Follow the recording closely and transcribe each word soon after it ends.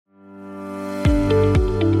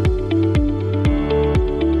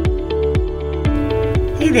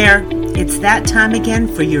Hey there, it's that time again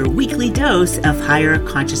for your weekly dose of Higher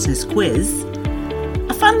Consciousness Quiz.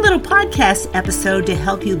 A fun little podcast episode to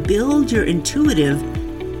help you build your intuitive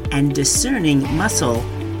and discerning muscle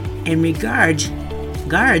in regards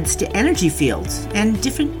to energy fields and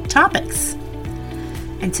different topics.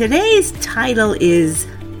 And today's title is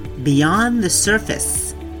Beyond the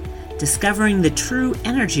Surface, Discovering the True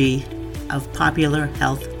Energy of Popular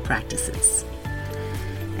Health Practices.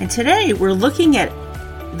 And today we're looking at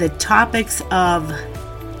the topics of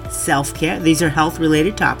self-care. These are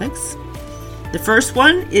health-related topics. The first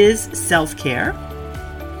one is self-care,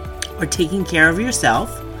 or taking care of yourself.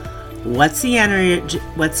 What's the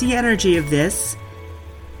energy of this?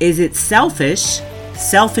 Is it selfish,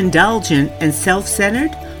 self-indulgent, and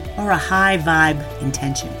self-centered, or a high vibe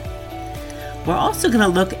intention? We're also going to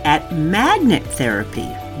look at magnet therapy.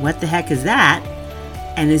 What the heck is that?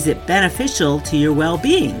 And is it beneficial to your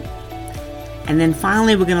well-being? And then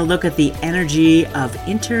finally, we're going to look at the energy of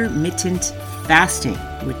intermittent fasting,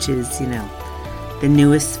 which is, the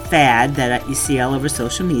newest fad that you see all over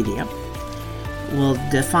social media. We'll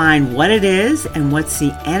define what it is and what's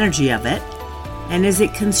the energy of it, and is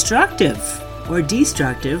it constructive or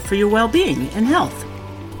destructive for your well-being and health?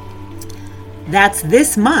 That's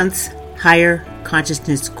this month's Higher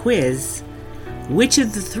Consciousness Quiz. Which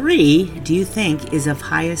of the three do you think is of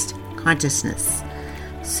highest consciousness?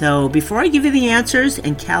 So before I give you the answers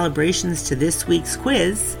and calibrations to this week's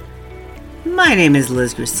quiz, my name is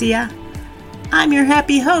Liz Garcia. I'm your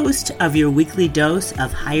happy host of your weekly dose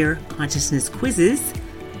of Higher Consciousness Quizzes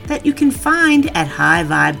that you can find at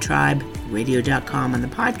highvibetriberadio.com on the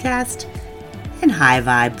podcast and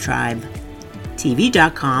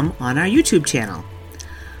highvibetribetv.com on our YouTube channel.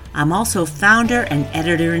 I'm also founder and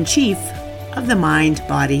editor-in-chief of the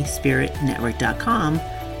MindBodySpiritNetwork.com,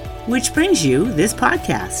 which brings you this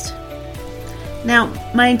podcast. Now,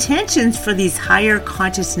 my intentions for these higher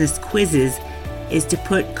consciousness quizzes is to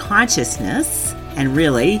put consciousness, and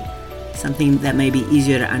really something that may be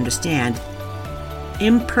easier to understand,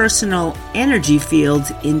 impersonal energy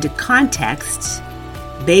fields into context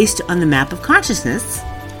based on the map of consciousness,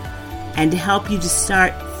 and to help you to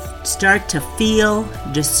start to feel,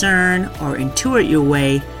 discern, or intuit your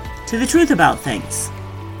way to the truth about things.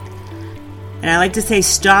 And I like to say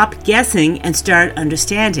stop guessing and start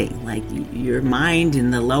understanding. Like your mind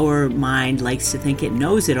and the lower mind likes to think it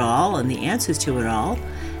knows it all and the answers to it all.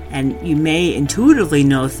 And you may intuitively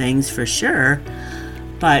know things for sure,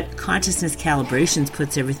 but consciousness calibrations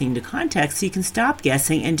puts everything to context so you can stop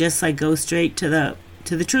guessing and just go straight to the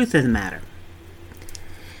truth of the matter.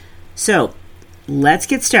 So let's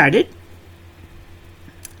get started.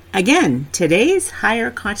 Again, today's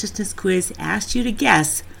Higher Consciousness Quiz asks you to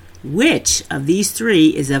guess which of these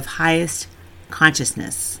three is of highest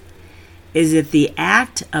consciousness. Is it the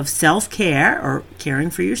act of self-care or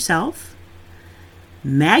caring for yourself,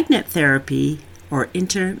 magnet therapy, or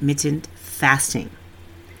intermittent fasting?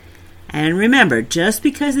 And remember, just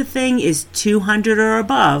because a thing is 200 or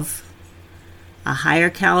above, a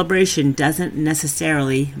higher calibration doesn't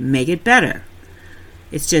necessarily make it better.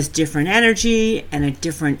 It's just different energy and a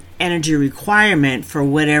different energy requirement for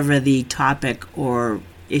whatever the topic or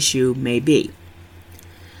issue may be.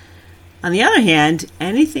 On the other hand,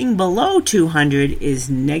 anything below 200 is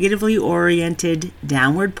negatively oriented,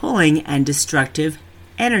 downward pulling, and destructive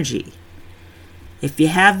energy. If you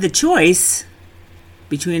have the choice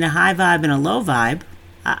between a high vibe and a low vibe,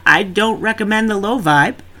 I don't recommend the low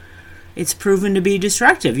vibe. It's proven to be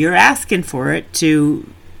destructive. You're asking for it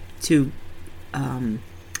to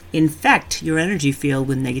infect your energy field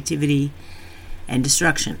with negativity and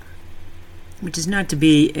destruction. Which is not to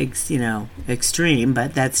be, extreme,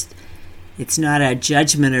 but it's not a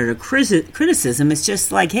judgment or a criticism. It's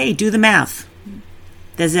just hey, do the math.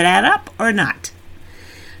 Does it add up or not?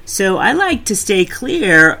 So I like to stay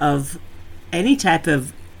clear of any type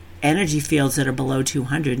of energy fields that are below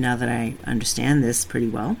 200 now that I understand this pretty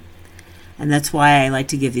well. And that's why I like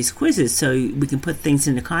to give these quizzes so we can put things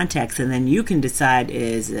into context and then you can decide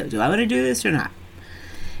do I want to do this or not?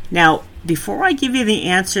 Now, before I give you the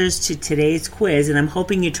answers to today's quiz, and I'm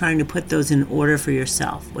hoping you're trying to put those in order for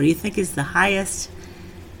yourself, what do you think is the highest,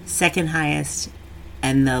 second highest,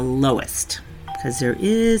 and the lowest? Because there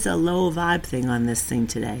is a low vibe thing on this thing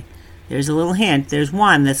today. There's a little hint. There's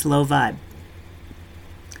one that's low vibe.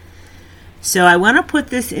 So I want to put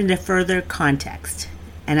this into further context,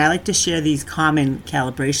 and I like to share these common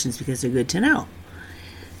calibrations because they're good to know.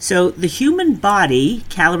 So the human body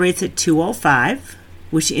calibrates at 205,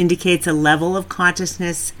 which indicates a level of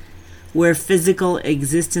consciousness where physical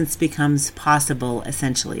existence becomes possible,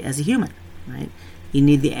 essentially, as a human, right? You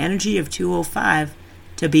need the energy of 205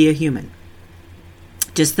 to be a human.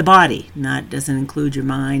 Just the body, doesn't include your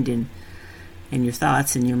mind and your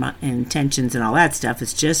thoughts and your intentions and all that stuff.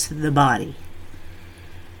 It's just the body.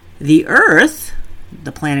 The Earth,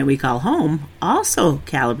 the planet we call home, also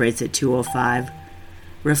calibrates at 205,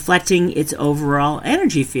 reflecting its overall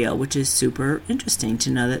energy field, which is super interesting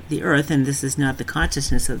to know that the Earth, and this is not the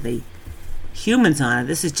consciousness of the humans on it,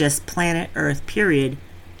 this is just planet Earth, period,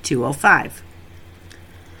 205.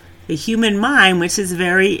 The human mind, which is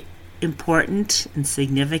very important and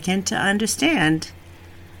significant to understand,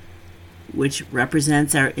 which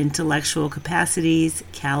represents our intellectual capacities,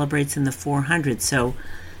 calibrates in the 400. So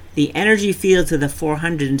the energy fields of the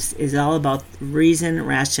 400s is all about reason,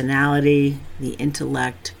 rationality, the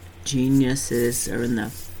intellect. Geniuses are in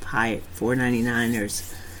the high 499.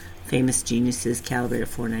 There's famous geniuses calibrated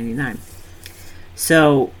at 499.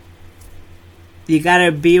 So you got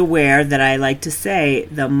to be aware that I like to say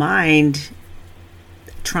the mind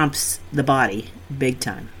trumps the body big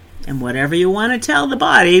time. And whatever you want to tell the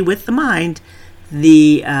body with the mind,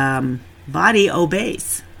 the body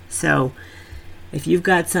obeys. So if you've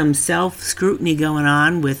got some self-scrutiny going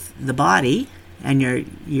on with the body and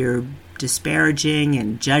you're disparaging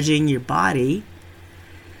and judging your body,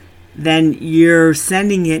 then you're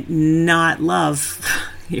sending it not love,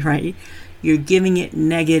 right? You're giving it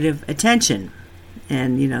negative attention.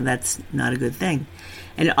 And, that's not a good thing.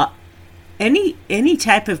 And any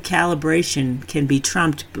type of calibration can be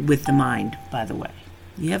trumped with the mind, by the way.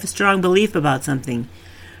 You have a strong belief about something,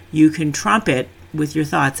 you can trump it with your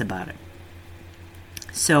thoughts about it.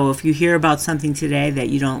 So if you hear about something today that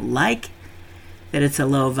you don't like, that it's a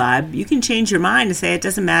low vibe, you can change your mind and say, it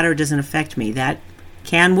doesn't matter, it doesn't affect me. That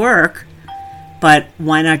can work, but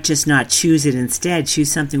why not just not choose it instead?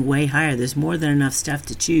 Choose something way higher. There's more than enough stuff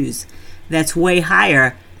to choose that's way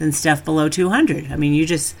higher than stuff below 200. I mean, you're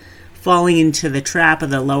just falling into the trap of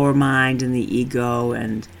the lower mind and the ego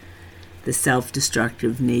and the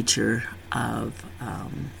self-destructive nature of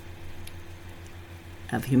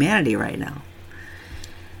humanity right now.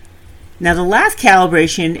 Now, the last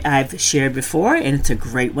calibration I've shared before, and it's a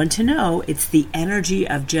great one to know, it's the energy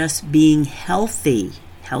of just being healthy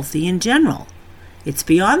in general. It's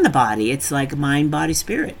beyond the body. It's like mind, body,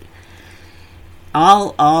 spirit.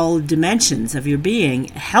 All dimensions of your being.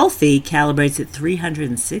 Healthy calibrates at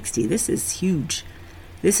 360. This is huge.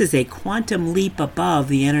 This is a quantum leap above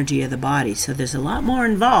the energy of the body. So there's a lot more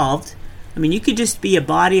involved. I mean, you could just be a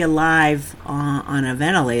body alive on a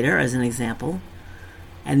ventilator, as an example.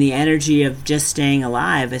 And the energy of just staying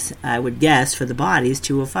alive, is, I would guess, for the body is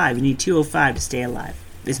 205. You need 205 to stay alive,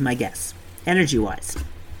 is my guess, energy-wise.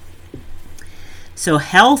 So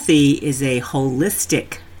healthy is a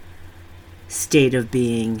holistic state of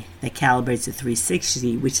being that calibrates at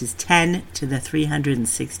 360, which is 10 to the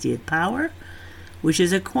 360th power, which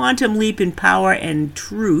is a quantum leap in power and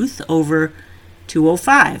truth over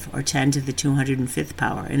 205, or 10 to the 205th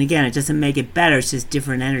power. And again, it doesn't make it better, it's just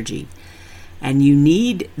different energy. And you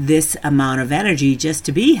need this amount of energy just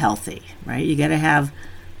to be healthy, right? You got to have,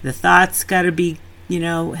 the thoughts got to be,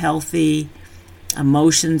 healthy,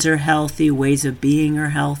 emotions are healthy, ways of being are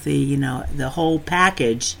healthy, the whole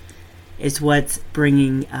package is what's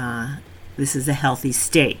bringing, this is a healthy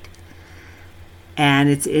state. And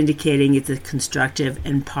it's indicating it's a constructive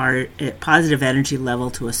and positive energy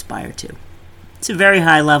level to aspire to. It's a very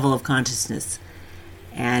high level of consciousness.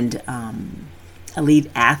 And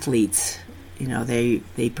elite athletes,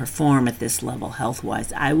 they perform at this level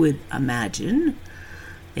health-wise. I would imagine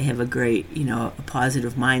they have a great, a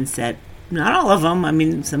positive mindset. Not all of them. I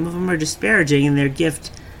mean, some of them are disparaging, and their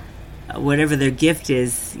gift, whatever their gift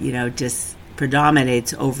is, just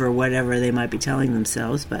predominates over whatever they might be telling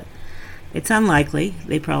themselves. But it's unlikely.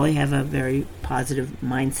 They probably have a very positive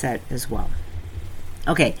mindset as well.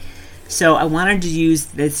 Okay, so I wanted to use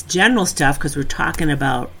this general stuff because we're talking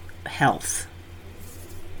about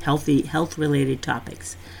health-related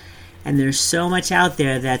topics. And there's so much out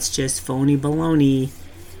there that's just phony baloney.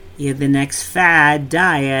 The next fad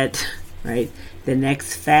diet, right? The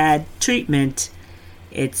next fad treatment.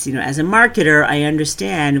 It's, as a marketer, I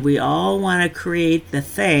understand we all want to create the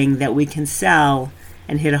thing that we can sell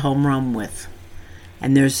and hit a home run with.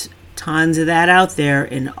 And there's tons of that out there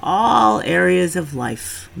in all areas of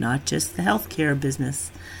life, not just the healthcare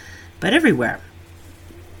business, but everywhere.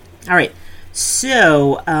 All right.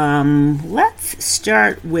 So let's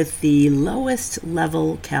start with the lowest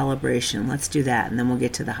level calibration. Let's do that, and then we'll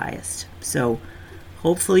get to the highest. So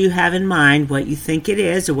hopefully you have in mind what you think it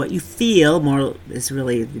is, or what you feel, more is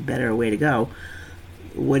really the better way to go.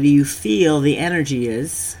 What do you feel the energy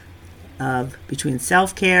is of between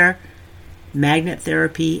self-care, magnet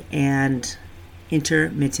therapy, and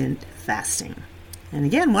intermittent fasting. And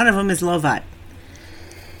again, one of them is low vibe.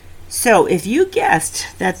 So if you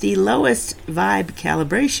guessed that the lowest vibe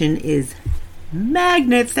calibration is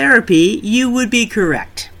magnet therapy, you would be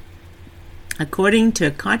correct. According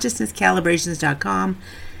to consciousnesscalibrations.com,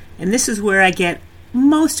 and this is where I get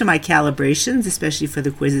most of my calibrations, especially for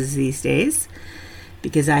the quizzes these days,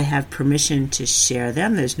 because I have permission to share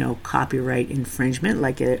them. There's no copyright infringement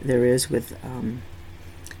like there is with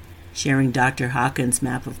sharing Dr. Hawkins'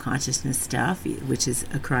 map of consciousness stuff, which is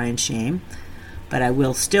a crying shame. But I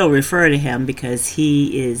will still refer to him because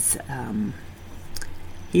he is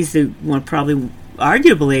he's the one, probably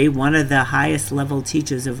arguably one of the highest level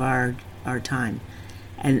teachers of our time,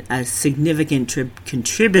 and a significant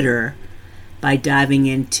contributor by diving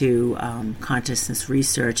into consciousness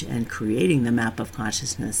research and creating the map of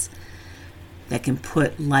consciousness that can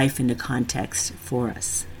put life into context for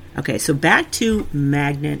us. Okay, so back to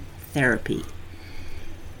magnet therapy.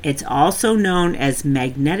 It's also known as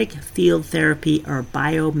magnetic field therapy or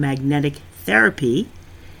biomagnetic therapy.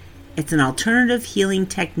 It's an alternative healing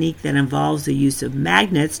technique that involves the use of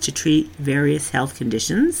magnets to treat various health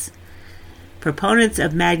conditions. Proponents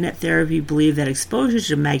of magnet therapy believe that exposure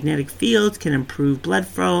to magnetic fields can improve blood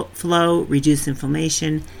flow, reduce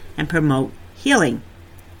inflammation, and promote healing.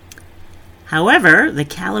 However, the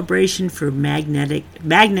calibration for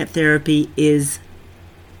magnet therapy is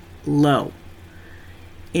low,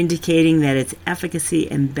 indicating that its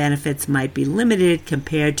efficacy and benefits might be limited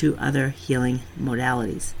compared to other healing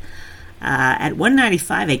modalities. At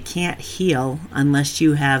 195, it can't heal unless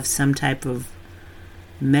you have some type of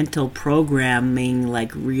mental programming,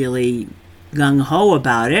 like really gung-ho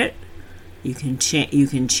about it. You can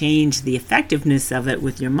change the effectiveness of it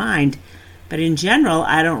with your mind, but in general,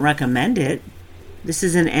 I don't recommend it. This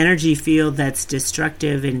is an energy field that's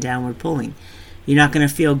destructive and downward pulling. You're not going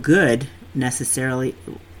to feel good necessarily.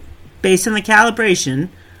 Based on the calibration,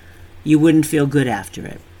 you wouldn't feel good after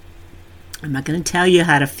it. I'm not going to tell you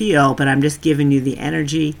how to feel, but I'm just giving you the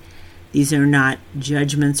energy. These are not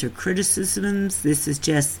judgments or criticisms. This is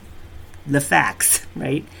just the facts,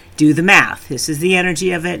 right? Do the math. This is the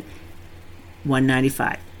energy of it,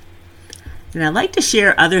 195. And I'd like to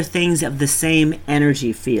share other things of the same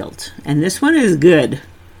energy field. And this one is good.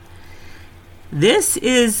 This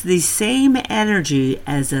is the same energy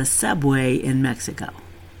as a subway in Mexico.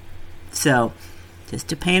 So, just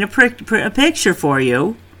to paint a picture for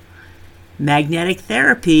you, magnetic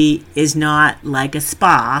therapy is not like a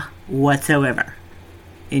spa whatsoever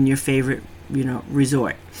in your favorite,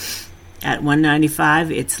 resort. At 195,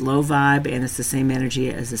 it's low vibe, and it's the same energy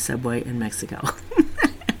as a subway in Mexico,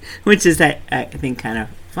 which is, I think, kind of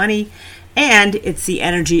funny. And it's the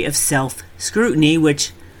energy of self-scrutiny,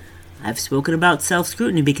 which I've spoken about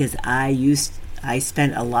self-scrutiny because I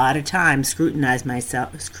spent a lot of time scrutinizing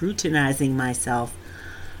myself,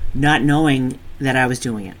 not knowing that I was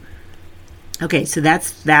doing it. Okay, so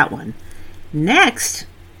that's that one. Next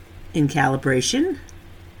in calibration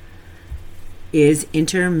is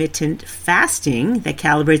intermittent fasting that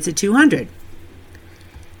calibrates at 200.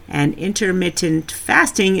 And intermittent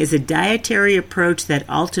fasting is a dietary approach that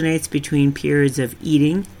alternates between periods of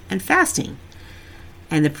eating and fasting.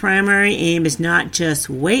 And the primary aim is not just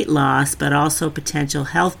weight loss, but also potential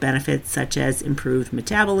health benefits such as improved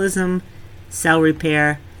metabolism, cell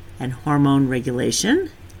repair, and hormone regulation.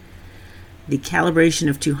 The calibration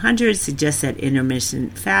of 200 suggests that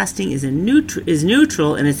intermittent fasting is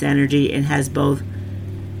neutral in its energy and has both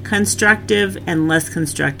constructive and less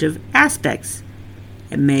constructive aspects.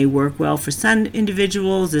 It may work well for some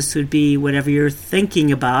individuals. This would be whatever you're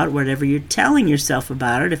thinking about, whatever you're telling yourself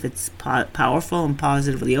about it. If it's powerful and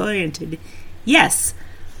positively oriented, yes.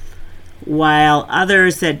 While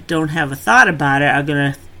others that don't have a thought about it are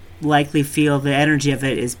going to likely feel the energy of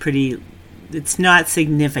it is it's not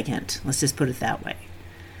significant. Let's just put it that way.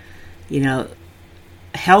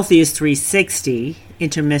 Healthy is 360.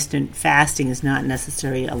 Intermittent fasting is not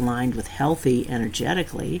necessarily aligned with healthy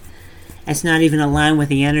energetically. It's not even aligned with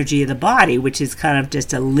the energy of the body, which is kind of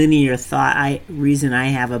just a linear reason I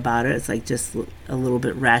have about it. It's like just a little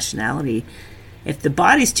bit rationality. If the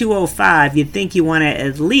body's 205, you'd think you want to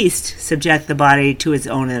at least subject the body to its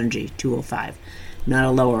own energy, 205, not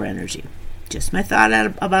a lower energy. Just my thought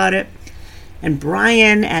about it. And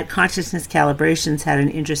Brian at Consciousness Calibrations had an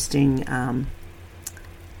interesting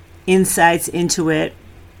insights into it.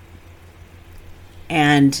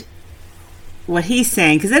 And what he's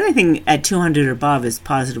saying, because anything at 200 or above is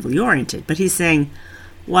positively oriented, but he's saying,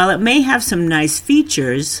 while it may have some nice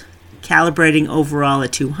features, calibrating overall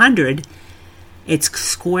at 200, it's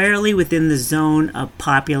squarely within the zone of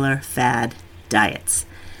popular fad diets.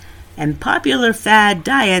 And popular fad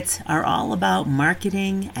diets are all about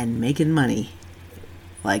marketing and making money.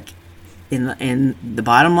 Like, in the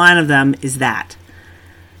bottom line of them is that.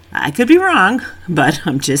 I could be wrong, but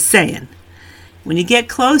I'm just saying. When you get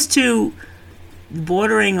close to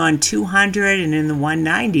bordering on 200 and in the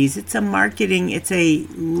 190s, it's a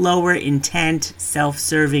lower intent,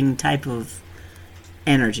 self-serving type of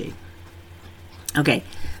energy. Okay,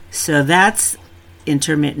 so that's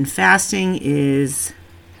intermittent fasting is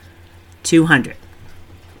 200.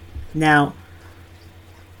 Now,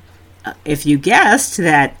 if you guessed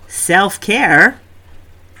that self-care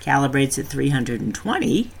calibrates at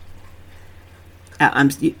 320,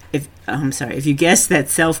 if you guessed that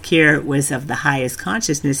self-care was of the highest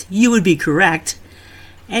consciousness, you would be correct.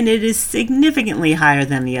 And it is significantly higher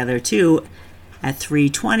than the other two at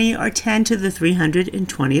 320 or 10 to the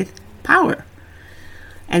 320th power.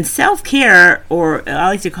 And self-care, or I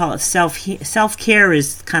like to call it self-care,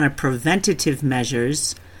 is kind of preventative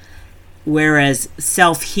measures, whereas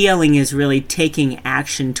self-healing is really taking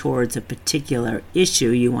action towards a particular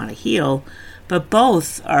issue you want to heal. But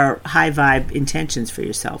both are high vibe intentions for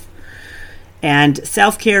yourself. And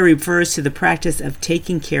self-care refers to the practice of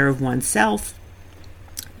taking care of oneself,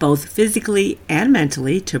 both physically and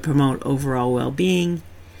mentally, to promote overall well-being.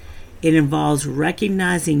 It involves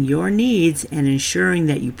recognizing your needs and ensuring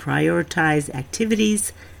that you prioritize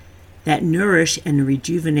activities that nourish and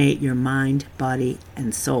rejuvenate your mind, body,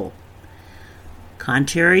 and soul.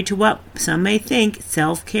 Contrary to what some may think,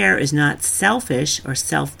 self-care is not selfish or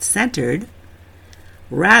self-centered.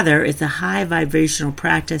 Rather, it's a high vibrational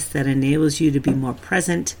practice that enables you to be more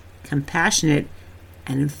present, compassionate,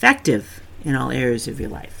 and effective in all areas of your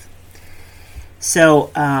life. So,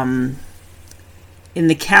 in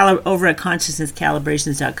the over at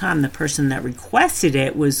consciousnesscalibrations.com, the person that requested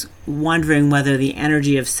it was wondering whether the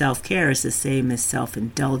energy of self-care is the same as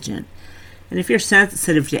self-indulgent. And if you're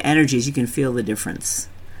sensitive to energies, you can feel the difference.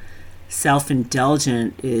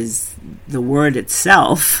 Self-indulgent is the word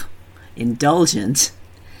itself. Indulgent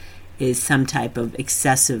is some type of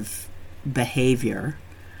excessive behavior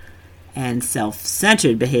and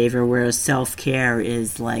self-centered behavior, whereas self-care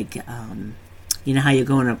is like, you know how you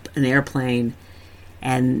go in an airplane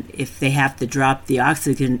and if they have to drop the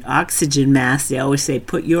oxygen mask, they always say,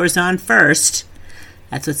 put yours on first.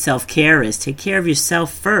 That's what self-care is. Take care of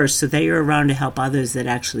yourself first so that you're around to help others that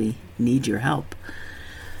actually need your help.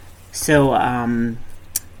 So, and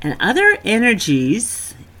other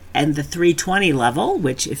energies and the 320 level,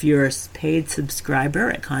 which if you're a paid subscriber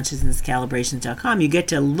at consciousnesscalibrations.com, you get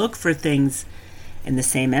to look for things in the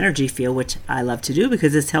same energy field, which I love to do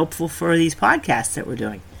because it's helpful for these podcasts that we're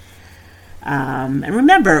doing. And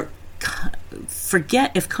remember,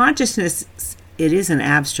 forget if consciousness, it is an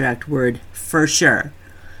abstract word for sure.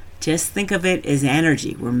 Just think of it as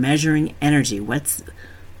energy. We're measuring energy. What's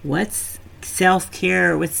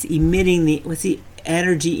self-care? What's the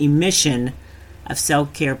energy emission of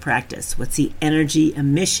self-care practice? What's the energy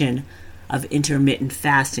emission of intermittent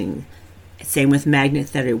fasting? Same with magnet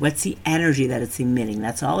therapy. What's the energy that it's emitting?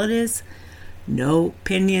 That's all it is. No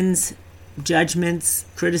opinions, judgments,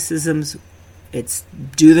 criticisms. It's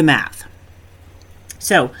do the math.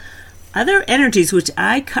 So, other energies, which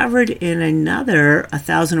I covered in another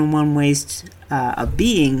 1001 Ways of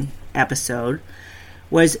Being episode,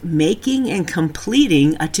 was making and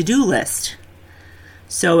completing a to-do list.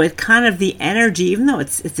 So it's kind of the energy, even though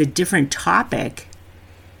it's a different topic,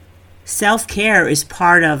 self-care is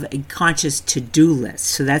part of a conscious to-do list.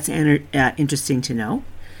 So that's interesting to know.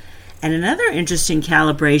 And another interesting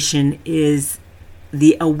calibration is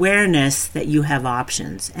the awareness that you have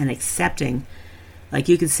options and accepting. Like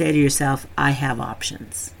you could say to yourself, I have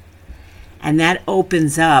options. And that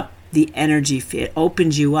opens up the energy field. It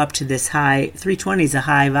opens you up to this high, 320 is a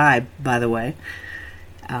high vibe, by the way,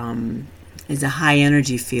 is a high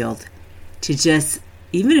energy field. To just,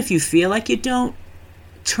 even if you feel like you don't,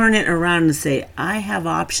 turn it around and say, I have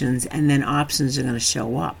options, and then options are going to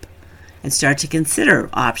show up. And start to consider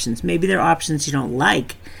options. Maybe they're options you don't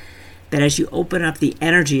like, but as you open up the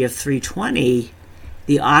energy of 320,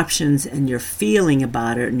 the options and your feeling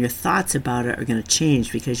about it and your thoughts about it are going to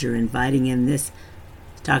change because you're inviting in this,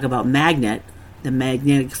 talk about magnet, the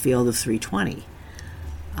magnetic field of 320.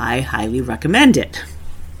 I highly recommend it.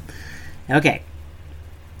 Okay,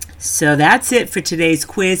 so that's it for today's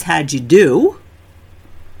quiz. How'd you do?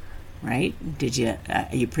 Right? Are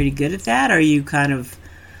you pretty good at that? Or you kind of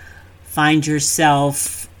find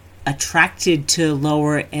yourself attracted to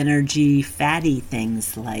lower energy fatty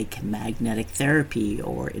things like magnetic therapy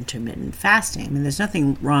or intermittent fasting? I mean, there's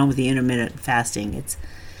nothing wrong with the intermittent fasting. It's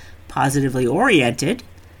positively oriented,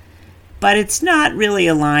 but it's not really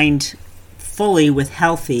aligned fully with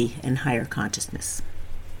healthy and higher consciousness.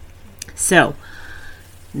 So,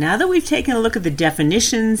 now that we've taken a look at the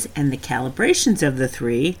definitions and the calibrations of the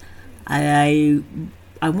three, I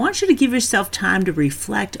want you to give yourself time to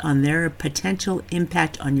reflect on their potential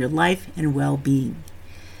impact on your life and well-being.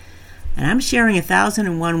 And I'm sharing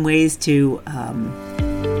 1,001 ways to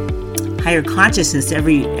higher consciousness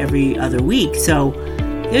every other week. So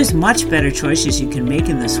there's much better choices you can make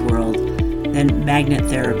in this world than magnet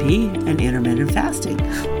therapy and intermittent fasting.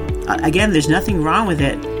 Again, there's nothing wrong with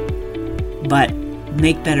it, but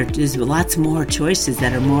make better. There's lots more choices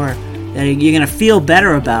that are more that you're going to feel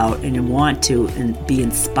better about and you want to and be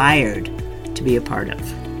inspired to be a part of.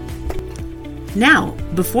 Now,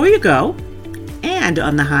 before you go, and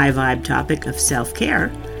on the high vibe topic of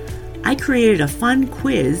self-care, I created a fun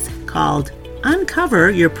quiz called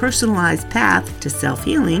Uncover Your Personalized Path to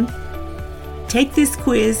Self-Healing. Take this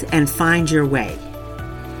quiz and find your way.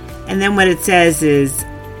 And then what it says is,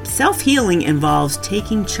 self-healing involves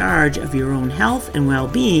taking charge of your own health and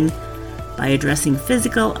well-being by addressing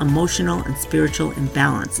physical, emotional, and spiritual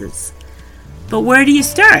imbalances. But where do you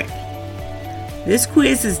start? This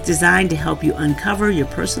quiz is designed to help you uncover your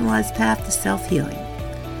personalized path to self-healing.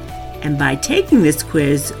 And by taking this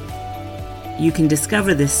quiz, you can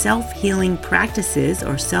discover the self-healing practices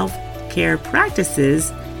or self-care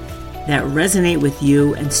practices that resonate with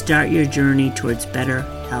you and start your journey towards better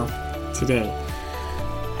health today.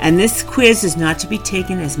 And this quiz is not to be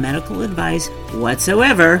taken as medical advice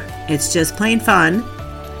whatsoever. It's just plain fun.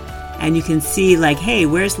 And you can see like, hey,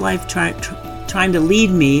 where's life trying to lead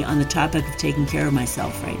me on the topic of taking care of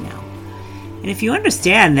myself right now? And if you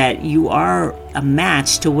understand that you are a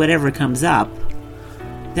match to whatever comes up,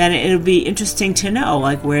 then it'll be interesting to know,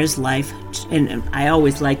 like, where's life? And I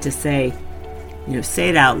always like to say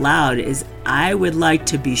it out loud, is I would like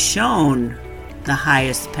to be shown the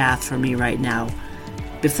highest path for me right now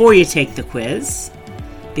before you take the quiz,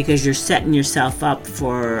 because you're setting yourself up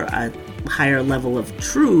for a higher level of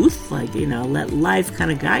truth, like, let life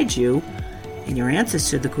kind of guide you and your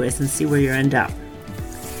answers to the quiz and see where you end up.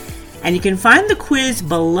 And you can find the quiz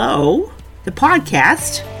below the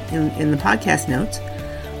podcast, in the podcast notes,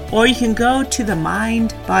 or you can go to the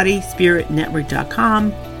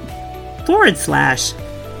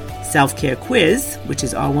mindbodyspiritnetwork.com/self-care quiz, which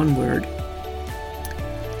is all one word.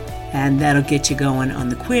 And that'll get you going on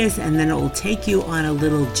the quiz, and then it will take you on a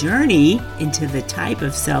little journey into the type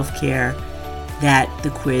of self-care that the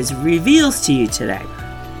quiz reveals to you today.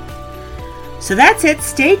 So that's it.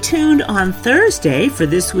 Stay tuned on Thursday for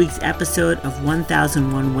this week's episode of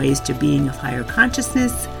 1001 Ways to Being of Higher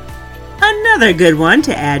Consciousness. Another good one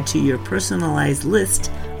to add to your personalized list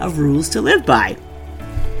of rules to live by.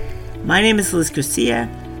 My name is Liz Garcia,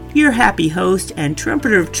 your happy host and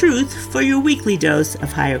trumpeter of truth for your weekly dose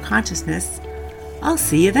of higher consciousness. I'll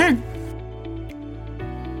see you then.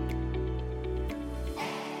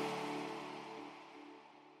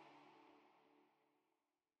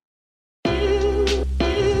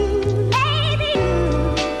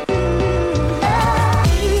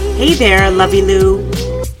 Hey there, Lovey Lou.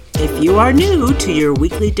 If you are new to your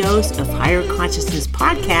weekly dose of higher consciousness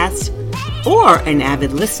podcast or an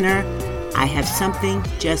avid listener, I have something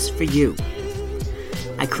just for you.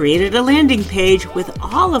 I created a landing page with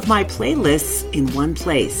all of my playlists in one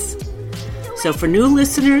place. So for new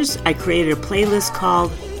listeners, I created a playlist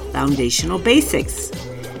called Foundational Basics.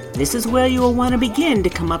 This is where you will want to begin to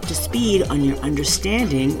come up to speed on your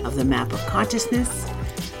understanding of the map of consciousness,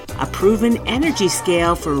 a proven energy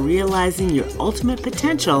scale for realizing your ultimate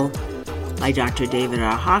potential by Dr. David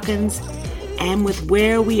R. Hawkins, and with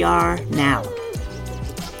where we are now.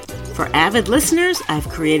 For avid listeners, I've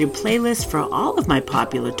created playlists for all of my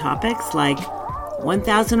popular topics like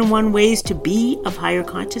 1001 Ways to Be of Higher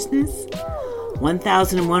Consciousness,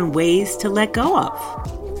 1001 Ways to Let Go of.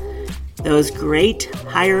 Those great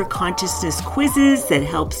higher consciousness quizzes that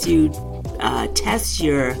helps you test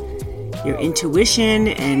your intuition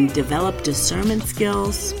and develop discernment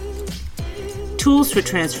skills, tools for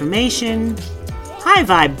transformation, high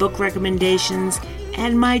vibe book recommendations,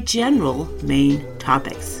 and my general main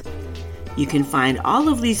topics. You can find all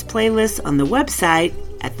of these playlists on the website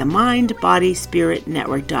at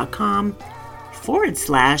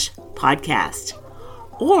themindbodyspiritnetwork.com/podcast.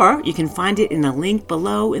 Or you can find it in a link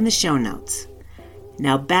below in the show notes.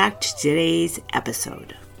 Now back to today's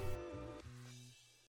episode.